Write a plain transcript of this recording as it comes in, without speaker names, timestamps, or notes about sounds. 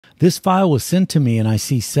This file was sent to me and I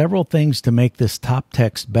see several things to make this top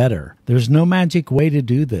text better. There's no magic way to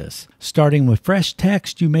do this. Starting with fresh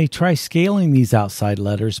text, you may try scaling these outside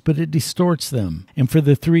letters, but it distorts them. And for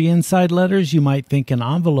the 3 inside letters, you might think an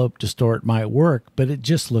envelope distort might work, but it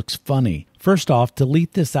just looks funny. First off,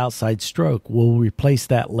 delete this outside stroke. We'll replace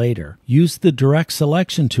that later. Use the direct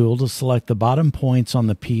selection tool to select the bottom points on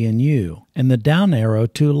the P and U, and the down arrow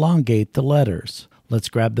to elongate the letters. Let's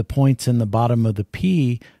grab the points in the bottom of the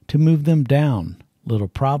P to move them down. Little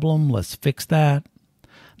problem, let's fix that.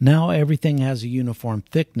 Now everything has a uniform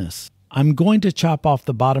thickness. I'm going to chop off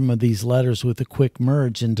the bottom of these letters with a quick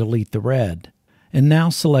merge and delete the red. And now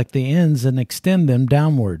select the ends and extend them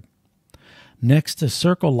downward. Next, a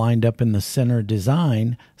circle lined up in the center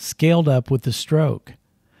design, scaled up with the stroke.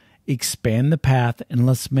 Expand the path and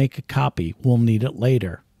let's make a copy. We'll need it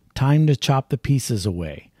later. Time to chop the pieces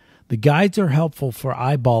away. The guides are helpful for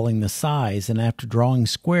eyeballing the size, and after drawing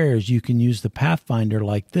squares you can use the Pathfinder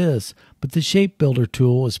like this, but the Shape Builder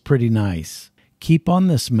tool is pretty nice. Keep on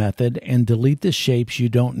this method and delete the shapes you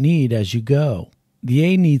don't need as you go. The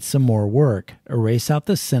A needs some more work. Erase out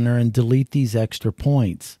the center and delete these extra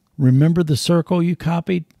points. Remember the circle you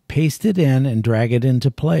copied? Paste it in and drag it into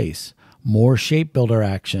place. More Shape Builder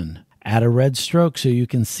action. Add a red stroke so you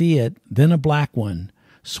can see it, then a black one.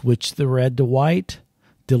 Switch the red to white.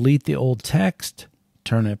 Delete the old text,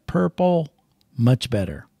 turn it purple, much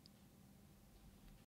better.